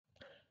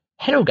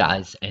Hello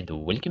guys and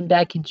welcome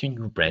back into a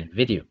new brand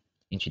video.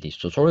 In today's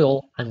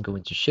tutorial, I'm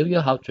going to show you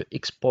how to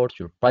export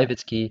your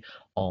private key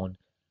on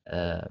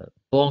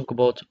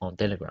Bonkbot on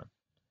Telegram.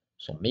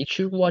 So make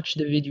sure to watch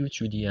the video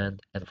to the end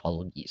and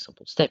follow these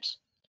simple steps.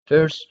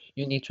 First,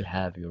 you need to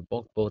have your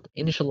Bonkbot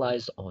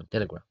initialized on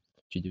Telegram.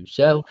 To do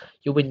so,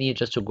 you will need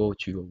just to go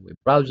to your web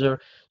browser,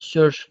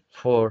 search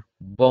for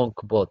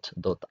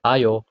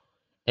bonkbot.io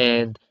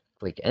and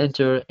click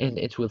enter, and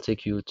it will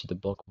take you to the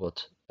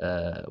Bonkbot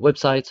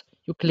website.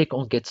 You click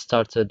on get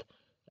started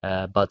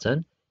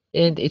button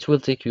and it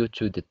will take you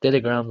to the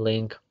Telegram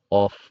link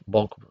of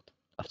Bonkbot.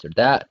 After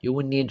that, you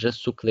will need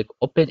just to click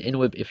open in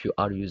web if you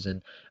are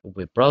using a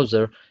web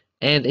browser,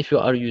 and if you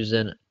are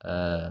using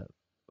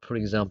for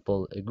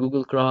example a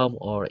Google Chrome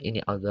or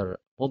any other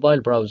mobile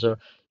browser,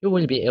 you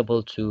will be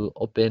able to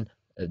open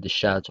the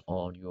chat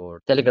on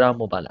your Telegram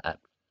mobile app.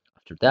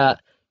 After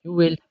that, you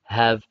will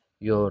have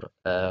your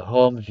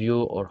home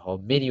view or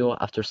home menu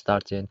after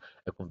starting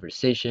a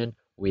conversation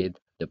with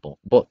the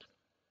bot.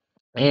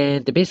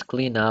 And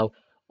basically now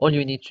all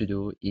you need to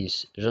do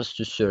is just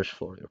to search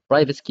for your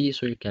private key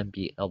so you can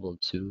be able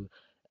to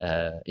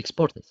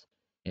export it.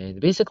 And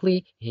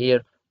basically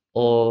here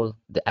all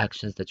the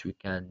actions that we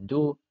can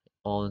do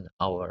on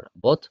our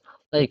bot,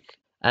 like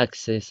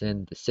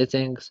accessing the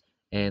settings,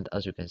 and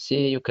as you can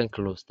see you can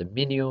close the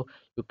menu,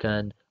 you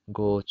can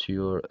go to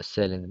your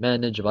sell and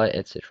manage by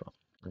etc.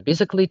 And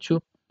basically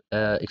to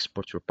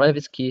export your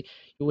private key,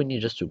 you will need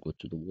just to go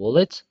to the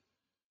wallet,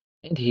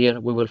 and here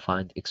we will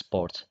find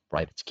export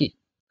private key.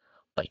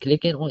 By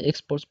clicking on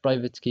export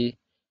private key,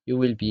 you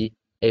will be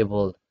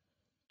able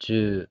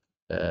to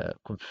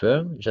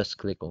confirm. Just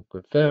click on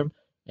confirm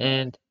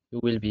and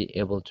you will be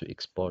able to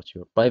export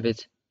your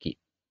private key.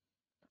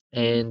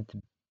 And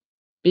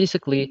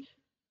basically,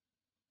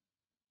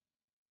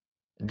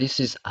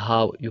 this is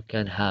how you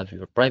can have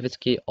your private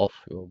key of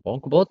your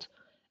Bonkbot.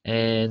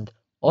 And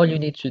all you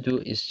need to do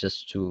is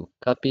just to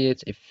copy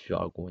it if you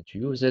are going to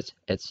use it,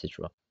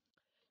 etc.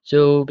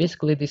 So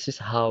basically, this is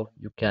how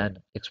you can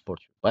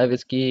export your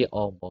private key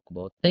on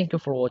Bonkbot. Thank you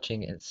for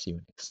watching and see you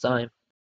next time.